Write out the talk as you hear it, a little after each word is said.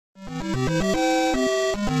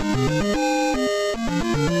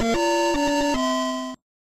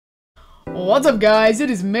What's up guys, it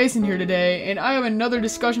is Mason here today, and I have another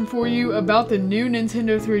discussion for you about the new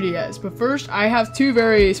Nintendo 3DS. But first, I have two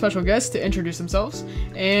very special guests to introduce themselves,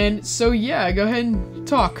 and so yeah, go ahead and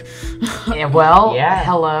talk.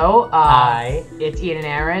 Hello. Hi. It's Ian and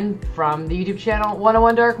Aaron from the YouTube channel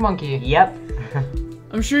 101DarkMonkey. Yep.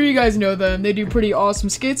 I'm sure you guys know them, they do pretty awesome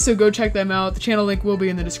skits, so go check them out. The channel link will be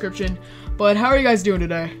in the description. But how are you guys doing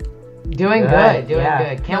today? Doing good.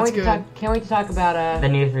 Can't wait to talk about the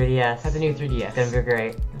new 3DS. The new 3DS. It's gonna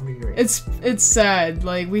be great. It's sad.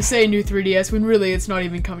 Like, we say new 3DS when really it's not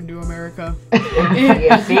even coming to America.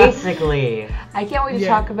 Yeah, basically. I can't wait to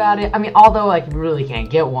talk about it. I mean, although like we really can't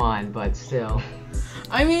get one, but still.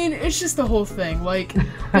 I mean, it's just the whole thing. Like,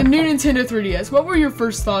 the new Nintendo 3DS. What were your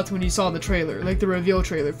first thoughts when you saw the trailer, like the reveal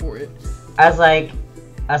trailer for it? I was like,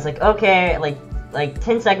 okay, like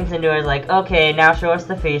 10 seconds into it, I was like, okay, now show us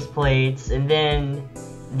the faceplates, and then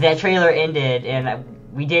that trailer ended, and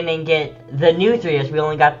we didn't get the new 3DS, we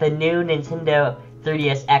only got the new Nintendo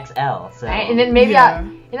 3DS XL, so... And then maybe I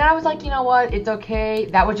was like, you know what, it's okay,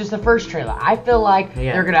 that was just the first trailer. I feel like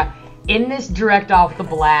they're gonna, in this direct off the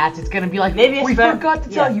blast, it's gonna be like, maybe we forgot to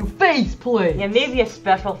tell you faceplate! Yeah, maybe a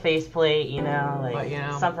special faceplate, you know, like, but, you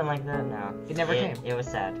know, something like that, no. It never came. It was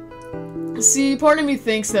sad. See, part of me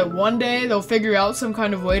thinks that one day they'll figure out some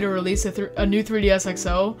kind of way to release a new 3DS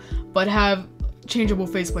XL, but have changeable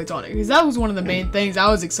faceplates on it, because that was one of the main things I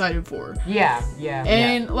was excited for. Yeah.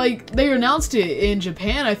 And, like, they announced it in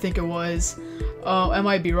Japan, I think it was. I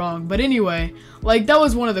might be wrong, but anyway, like, that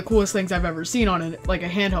was one of the coolest things I've ever seen on a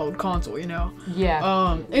handheld console, you know?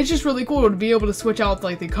 Yeah. It's just really cool to be able to switch out,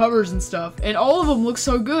 like, the covers and stuff, and all of them look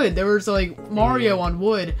so good. There was, like, Mario on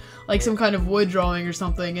wood, like some kind of wood drawing or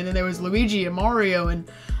something, and then there was Luigi and Mario, and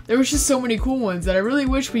there was just so many cool ones that I really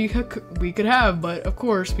wish we could have, but of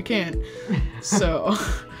course we can't. So,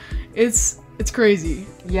 it's crazy.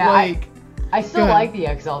 Yeah, like, I still like the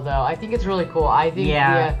XL though. I think it's really cool. I think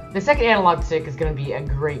the second analog stick is going to be a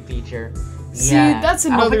great feature. See, that's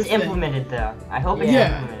another I hope it's thing. implemented though. I hope it's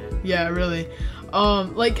implemented. Yeah, really.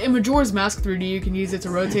 Like in Majora's Mask 3D, you can use it to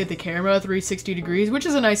rotate the camera 360 degrees, which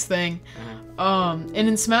is a nice thing. And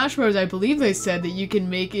in Smash Bros, I believe they said that you can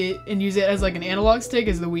make it and use it as like an analog stick,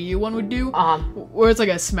 as the Wii U one would do, where it's like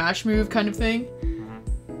a smash move kind of thing.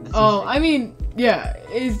 I mean, yeah,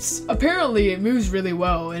 apparently it moves really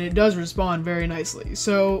well and it does respond very nicely.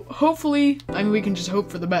 So hopefully, I mean, we can just hope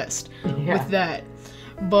for the best with that.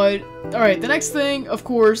 But alright, the next thing, of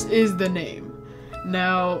course, is the name.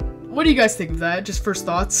 Now, what do you guys think of that? Just first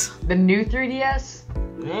thoughts? The new 3DS?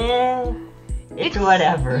 It's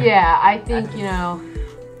whatever. Yeah, I think, you know,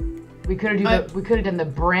 we could have done the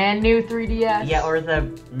brand new 3DS. Yeah, or the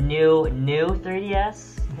new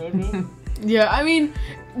 3DS, maybe. Yeah, I mean,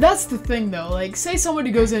 that's the thing though. Like, say somebody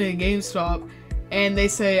goes into GameStop and they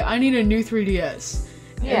say, I need a new 3DS.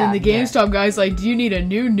 Yeah, and then the GameStop guy's like, do you need a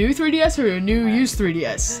new 3DS or a new used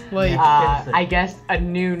 3DS? Like, I guess a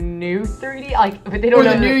new 3D. Like, but they don't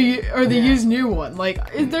know the used new one. Like,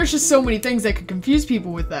 there's just so many things that could confuse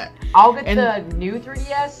people with that. I'll get the new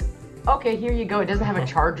 3DS. Okay, here you go. It doesn't have a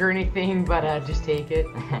charger or anything, but just take it.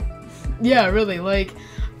 Yeah, really. Like,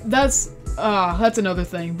 that's another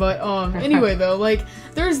thing. But anyway though, like,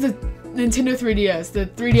 there's the Nintendo 3DS, the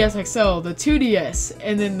 3DS XL, the 2DS,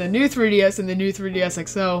 and then the new 3DS and the new 3DS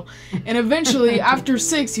XL, and eventually after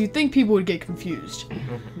 6, you'd think people would get confused.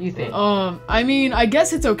 You think? I mean, I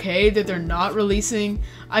guess it's okay that they're not releasing.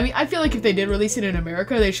 I mean, I feel like if they did release it in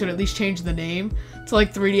America, they should at least change the name to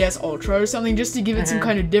like 3DS Ultra or something, just to give it some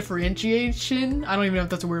kind of differentiation. I don't even know if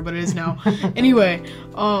that's a word, but it is now. Anyway,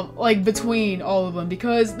 like between all of them,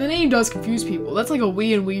 because the name does confuse people. That's like a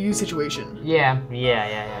Wii and Wii U situation. Yeah.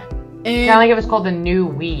 And kind of like if it's called the new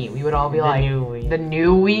Wii, we would all be like, the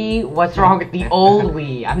new Wii? What's wrong with the old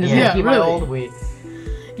Wii? I'm just gonna keep my old Wii.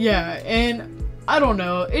 Yeah, and I don't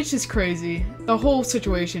know, it's just crazy. The whole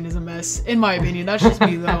situation is a mess, in my opinion. That's just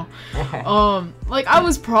me though. Like, I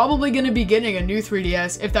was probably gonna be getting a new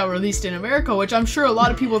 3DS if that were released in America, which I'm sure a lot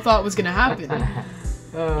of people thought was gonna happen.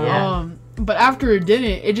 But after it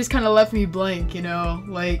didn't, it just kind of left me blank, you know?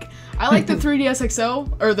 Like, I like the 3DS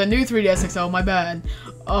XL, or the new 3DS XL, my bad.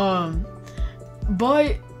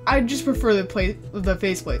 But I just prefer the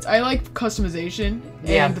faceplates. I like customization,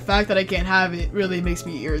 and the fact that I can't have it really makes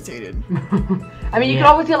me irritated. I mean, you could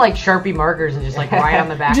always get like Sharpie markers and just like write on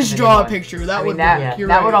the back. Just draw a picture. That would work.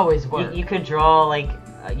 That would always work. You could draw like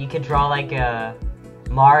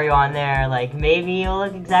Mario on there. Like, maybe it'll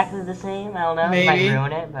look exactly the same. I don't know. Maybe. It might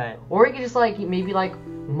ruin it, but or you could just like maybe like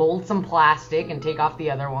mold some plastic and take off the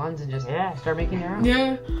other ones and just start making their own.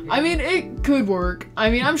 Yeah, I mean, it could work. I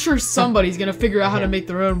mean, I'm sure somebody's gonna figure out how to make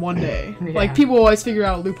their own one day. Like, people always figure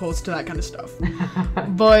out loopholes to that kind of stuff.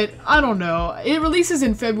 But, I don't know. It releases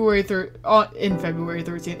in February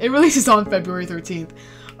 13th. It releases on February 13th.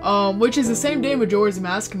 Which is the same day Majora's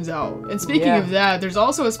Mask comes out. And speaking of that, there's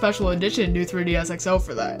also a special edition new 3DS XL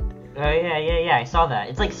for that. Oh, yeah, I saw that.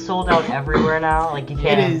 It's, like, sold out everywhere now. Like, you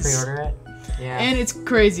can't pre-order it. Yeah. And it's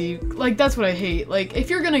crazy. Like, that's what I hate. Like, if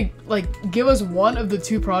you're gonna, like, give us one of the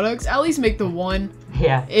two products, at least make the one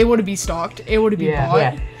able to be stocked, able to be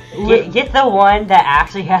bought. Yeah. Get the one that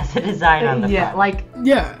actually has the design on the front.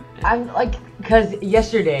 I'm, like, because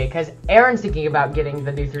Aaron's thinking about getting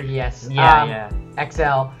the new 3DS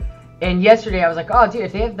XL. And yesterday I was like, oh, dude,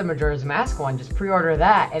 if they have the Majora's Mask one, just pre-order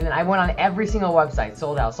that. And then I went on every single website.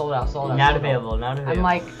 Sold out. Not available. I'm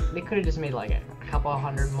like, they could have just made, like, a couple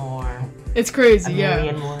hundred more. It's crazy, a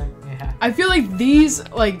million more. Yeah. I feel like these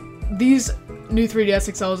new 3DS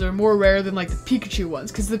XLs are more rare than, like, the Pikachu ones.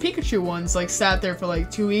 Because the Pikachu ones, like, sat there for, like,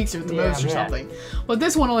 2 weeks or the most or something. But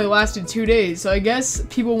this one only lasted 2 days, so I guess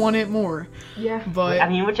people want it more. Yeah. But I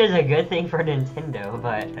mean, which is a good thing for Nintendo,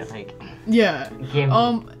 but, like... Yeah.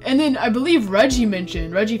 And then I believe Reggie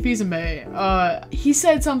Fils-Aimé, he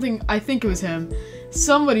said something, I think it was him.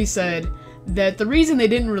 Somebody said that the reason they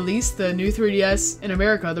didn't release the new 3DS in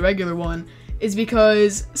America, the regular one, is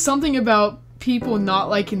because something about people not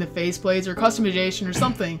liking the faceplates or customization or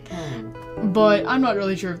something. But I'm not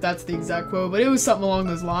really sure if that's the exact quote, but it was something along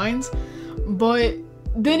those lines. But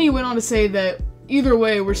then he went on to say that either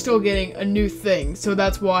way, we're still getting a new thing, so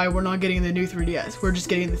that's why we're not getting the new 3DS. We're just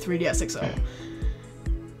getting the 3DS XL.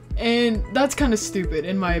 And that's kind of stupid,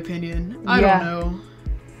 in my opinion. I don't know.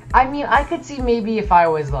 I mean, I could see maybe if I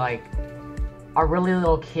was, like, a really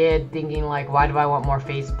little kid thinking, like, why do I want more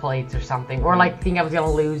faceplates or something? Or, like, think I was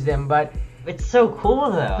gonna lose them, but... It's so cool,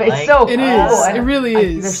 though. But it's so cool. It is. It really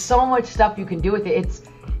is. There's so much stuff you can do with it.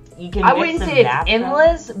 I wouldn't say it's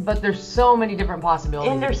endless, but there's so many different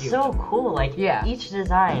possibilities. And they're so cool. Like, each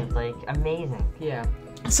design's, like, amazing. Yeah.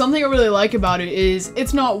 Something I really like about it is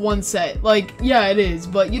it's not one set. Like, yeah, it is,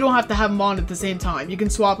 but you don't have to have them on at the same time. You can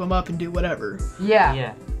swap them up and do whatever.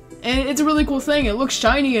 Yeah. And it's a really cool thing. It looks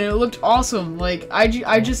shiny and it looked awesome. Like, I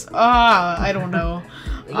don't know.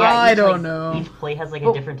 I don't know. Each plate has, like,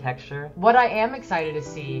 a different texture. What I am excited to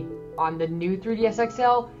see on the new 3DS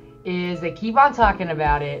XL is they keep on talking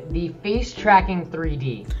about it, the face tracking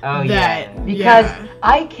 3D. Oh, yeah. Because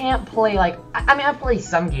I can't play, like, I mean, I play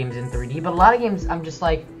some games in 3D, but a lot of games I'm just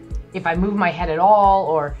like, if I move my head at all,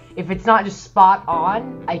 or if it's not just spot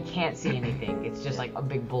on, I can't see anything. It's just like a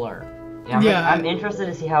big blur. I'm interested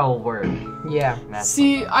to see how it'll work. Yeah.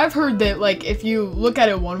 See, I've heard that, like, if you look at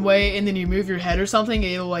it one way and then you move your head or something,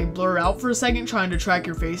 it'll, like, blur out for a second trying to track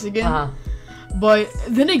your face again. But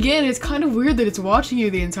then again, it's kind of weird that it's watching you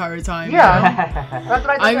the entire time. Yeah. That's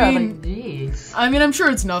what I thought. I mean, like, jeez. I mean, I'm sure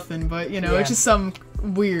it's nothing, but, you know, it's just some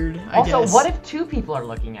weird, I guess. Also, what if two people are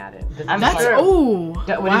looking at it? Would it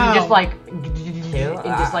just, like, and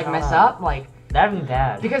just, like, mess up? Like... That'd be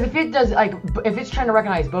bad. Because if it does, like, if it's trying to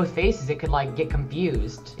recognize both faces, it could, like, get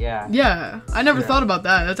confused. Yeah. Yeah, I never thought about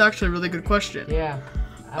that. That's actually a really good question. Yeah.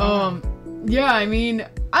 Yeah, I mean,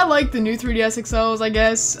 I like the new 3DS XLs, I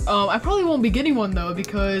guess. I probably won't be getting one, though,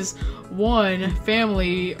 because, one,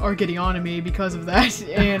 family are getting on to me because of that,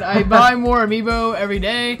 and I buy more amiibo every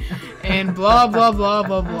day, and blah, blah, blah,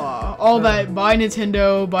 blah, blah. All that buy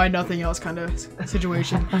Nintendo, buy nothing else kind of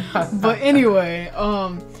situation. But anyway,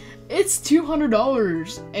 it's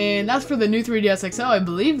 $200, and that's for the new 3DS XL. I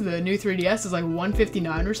believe the new 3DS is like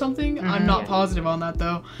 $159 or something. I'm not positive on that,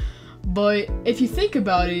 though. But if you think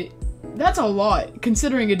about it, that's a lot,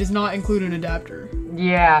 considering it does not include an adapter.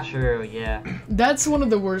 Yeah. True, yeah. That's one of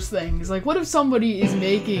the worst things. Like, what if somebody is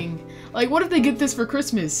making... Like, what if they get this for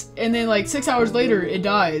Christmas, and then, like, 6 hours later, it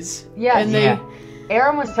dies? Yeah, and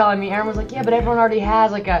Aaron was telling me, Aaron was like, yeah, but everyone already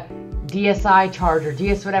has, like, a DSi charger,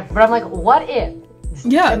 DS whatever. But I'm like, what if?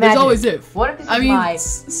 Yeah, there's always if. What if this is my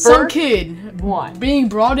some kid one being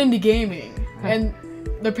brought into gaming, and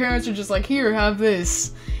the parents are just like, here, have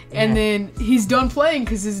this. And then he's done playing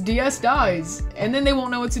because his DS dies. And then they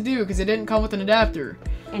won't know what to do because it didn't come with an adapter.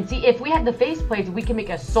 And see, if we had the faceplates, we could make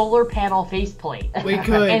a solar panel faceplate. We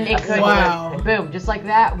could. And it could, boom, just like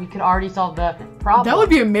that, we could already solve the problem. That would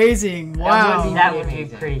be amazing. Wow. That would be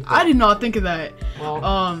pretty cool. I did not think of that.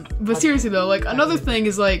 Well, but seriously though, like, another thing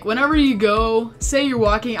is, like, whenever you go, say you're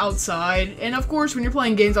walking outside, and of course when you're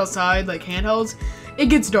playing games outside, like handhelds, it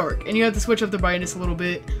gets dark, and you have to switch up the brightness a little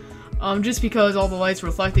bit. just because all the lights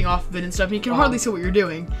reflecting off of it and stuff, and you can hardly see what you're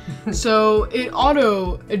doing. So it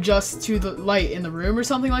auto adjusts to the light in the room or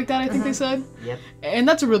something like that, I think they said. Yep. And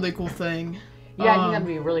that's a really cool thing. Yeah, I think that'd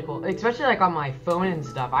be really cool, especially like on my phone and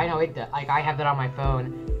stuff. I know it. Like I have that on my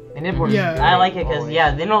phone, and it works. Yeah. I like it because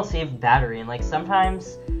then it'll save battery, and like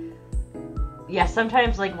sometimes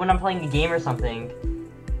like when I'm playing a game or something,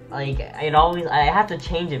 like I have to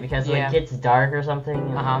change it because like it gets dark or something.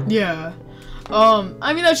 Yeah.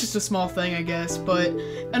 I mean, that's just a small thing, I guess, but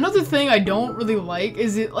another thing I don't really like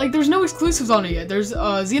is there's no exclusives on it yet. There's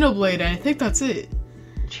Xenoblade, and I think that's it.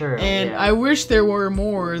 True. And I wish there were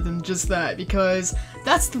more than just that, because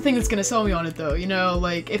that's the thing that's gonna sell me on it, though. You know,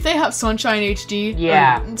 like, if they have Sunshine HD,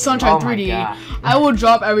 or Sunshine 3D, I will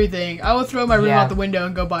drop everything. I will throw my room out the window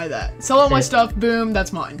and go buy that. Sell all my stuff, boom,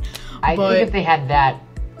 that's mine. I think if they had that,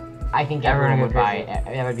 I think everyone would buy it.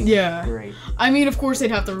 That would be great. I mean, of course,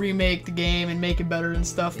 they'd have to remake the game and make it better and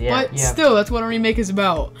stuff, but still, that's what a remake is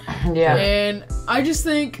about. Yeah. And I just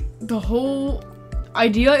think the whole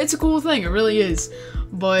idea, it's a cool thing, it really is,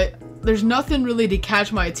 but there's nothing really to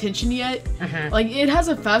catch my attention yet. Like, it has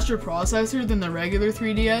a faster processor than the regular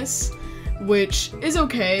 3DS, which is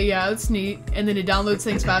okay, yeah, it's neat, and then it downloads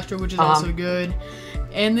things faster, which is also good.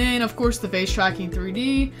 And then, of course, the face tracking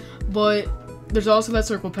 3D, but there's also that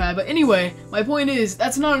circle pad. But anyway, my point is,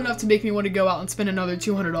 that's not enough to make me want to go out and spend another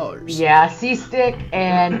 $200. Yeah, C-Stick,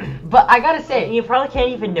 but I gotta say, you probably can't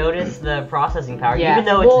even notice the processing power, even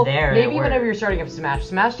though it's there. Maybe whenever you're starting up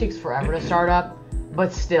Smash takes forever to start up,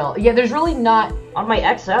 but still, there's really not. On my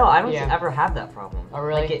XL, I don't ever have that problem. Oh,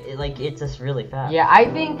 really? It's just really fast. Yeah, I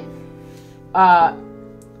think,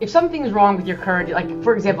 if something's wrong with your current, like,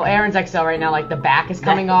 for example, Aaron's XL right now, like, the back is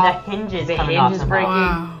coming off. The hinge is breaking.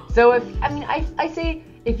 Wow. So I say,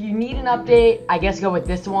 if you need an update, I guess go with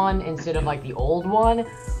this one instead of, like, the old one.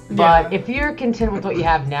 But if you're content with what you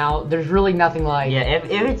have now, there's really nothing like... Yeah, if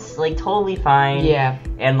it's, like, totally fine. Yeah.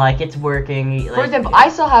 And, like, it's working. Like, for example, I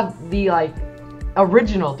still have the, like,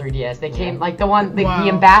 original 3DS. They came, like, the one, the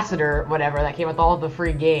Ambassador, whatever, that came with all the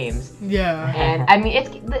free games. Yeah. And, I mean, it's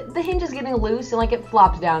the hinge is getting loose, and, like, it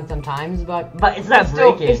flops down sometimes, but it's not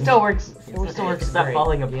breaking. It still works. It's not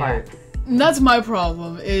falling apart. Yeah. And that's my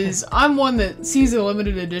problem, is I'm one that sees a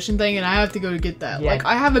limited edition thing and I have to go to get that. Yeah. Like,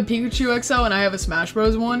 I have a Pikachu XL and I have a Smash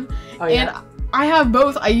Bros. One. Oh, yeah? And I have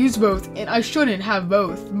both, I use both, and I shouldn't have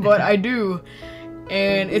both, but I do.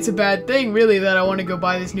 And it's a bad thing, really, that I want to go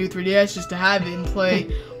buy this new 3DS just to have it and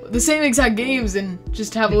play the same exact games and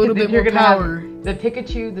just have a little bit more power. Have the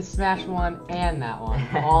Pikachu, the Smash one, and that one.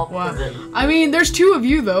 All I mean, there's two of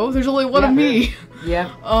you, though. There's only one of me.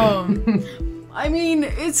 Yeah. I mean,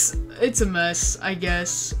 it's a mess, I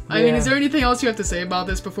guess. I mean, is there anything else you have to say about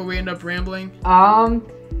this before we end up rambling?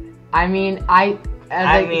 I mean, I'm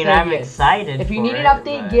excited. If you need an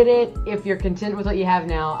update, get it. If you're content with what you have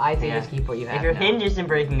now, I say just keep what you have. If your hinge isn't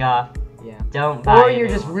breaking off, don't buy it. Or you're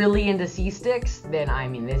just really into C-Sticks, then I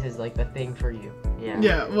mean, this is like the thing for you. Yeah.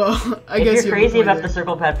 Yeah. Well, I guess if you're crazy about the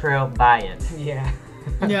Circle Pad Pro, buy it. Yeah.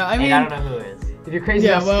 Yeah. I mean, I don't know who is. If you're crazy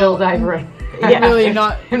about still diver. Really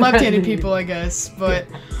not left-handed people, I guess. But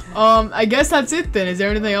I guess that's it then. Is there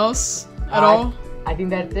anything else at all? I think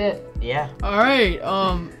that's it. Yeah. All right.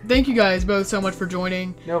 Thank you guys both so much for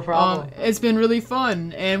joining. No problem. It's been really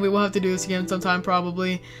fun, and we will have to do this again sometime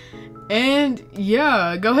probably. And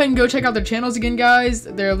yeah, go ahead and go check out their channels again, guys.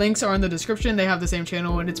 Their links are in the description. They have the same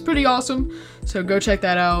channel, and it's pretty awesome. So go check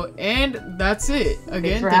that out. And that's it.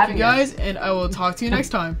 Again, thank you guys, and I will talk to you next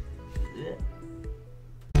time.